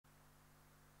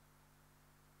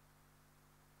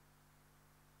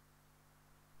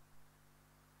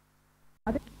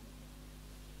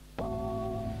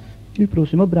Il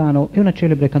prossimo brano è una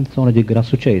celebre canzone di gran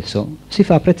successo, si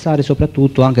fa apprezzare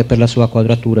soprattutto anche per la sua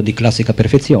quadratura di classica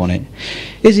perfezione.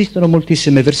 Esistono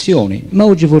moltissime versioni, ma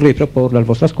oggi vorrei proporla al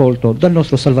vostro ascolto dal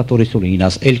nostro Salvatore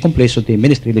Solinas e il complesso dei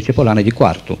Menestrelli Cepolani di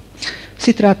Quarto.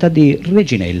 Si tratta di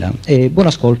Reginella e buon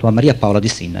ascolto a Maria Paola di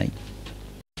Sinnai.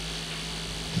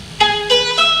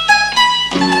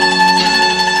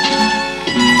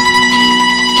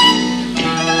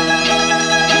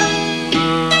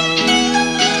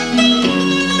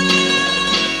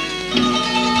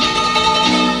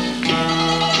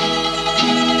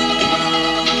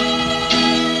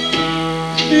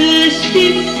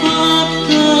 Resti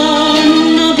fatta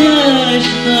una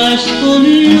testa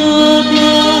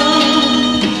spogliata,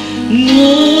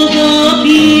 nuova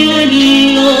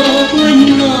pienino quel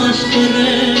nastro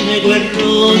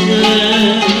guerrose,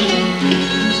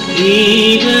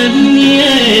 scrive in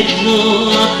mezzo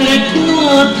a tre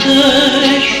quattro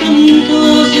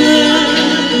chantose,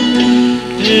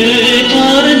 e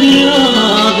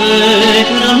parlave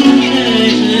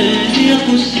francese e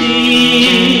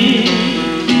così.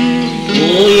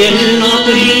 Poi è la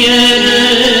priere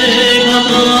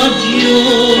cataggio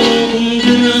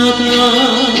comprata,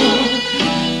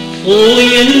 poi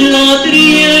è la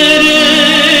triere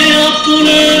a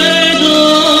Toledo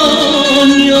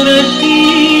ognore sì.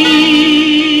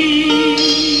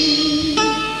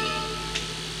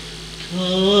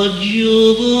 Taggio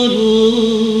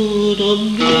voluto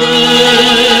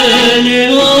bene a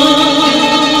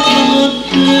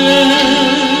te,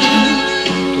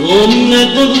 come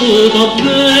voluto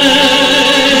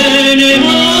bene a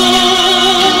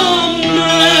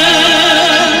me,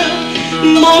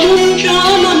 ma non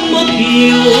chiamano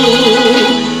più,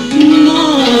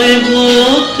 mai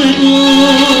volte tu,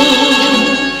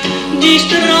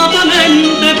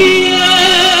 distratamente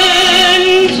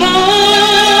pensa a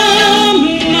me.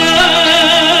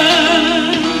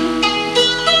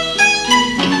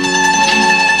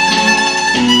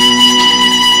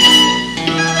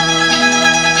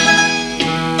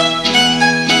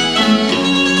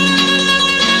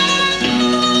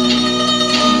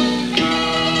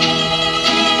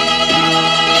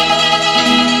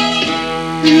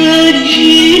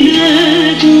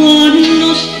 Regine,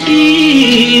 quando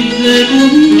stive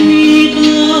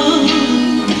conmigo,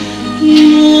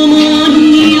 non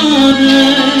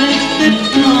mangiare,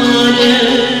 aspettare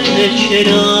e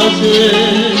cerase,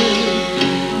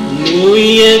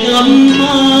 noi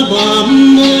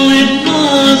campavamo e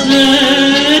base,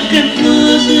 che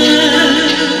base,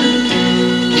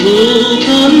 tu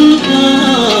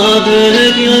cantavi,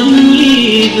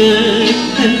 piangive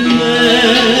per me.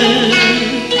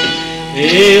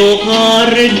 E o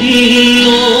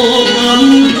cardino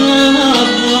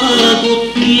cantava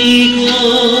tuttico,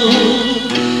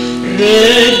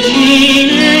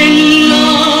 Reginella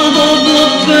dopo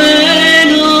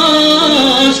pena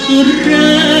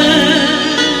scorre,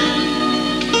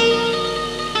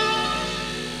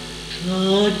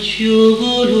 t'aggio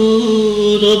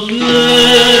voluto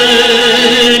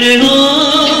bene a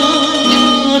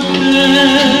te,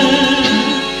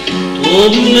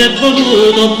 come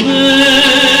voluto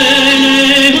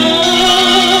bene a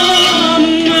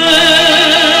me,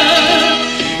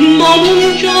 ma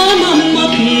non chiamano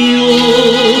più,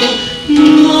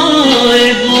 mai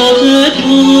volte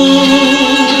tu,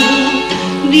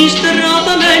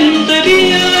 distratamente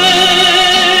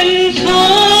pensa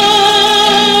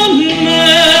a me.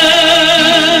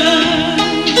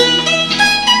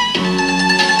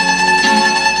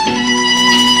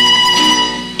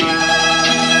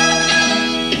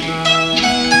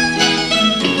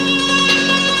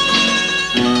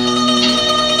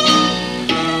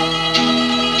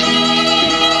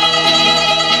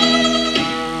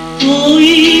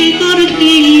 Poi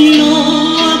cardino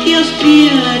che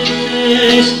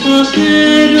aspetta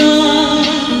stasera,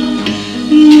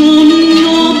 non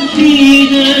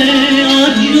vide a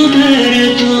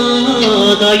giornata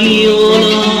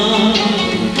d'aiola,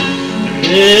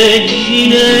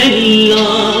 Reginella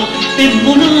è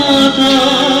volata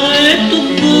e tu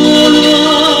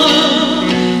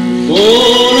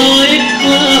vola e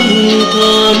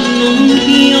canta, non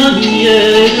piange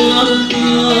la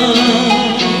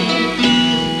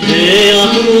e a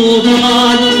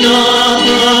trovare la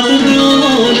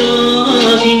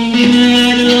patrona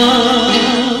sincera,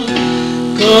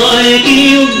 che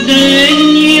più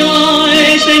degno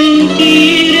è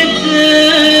sentire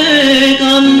te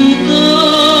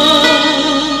cantare.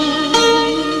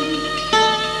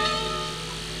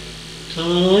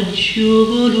 T'aggio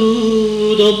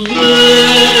voluto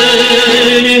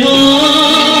bene a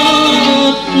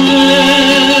te,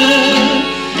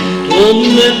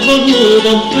 come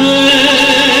voluto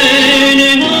bene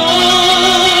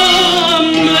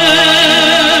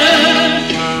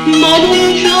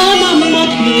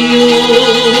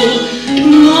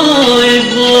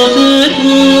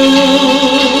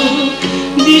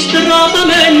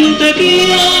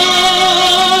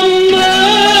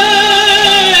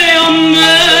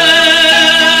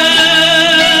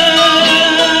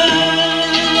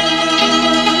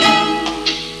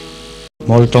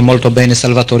Molto molto bene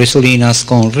Salvatore Solinas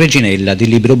con Reginella di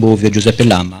Libro Bovio Giuseppe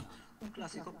Lamma.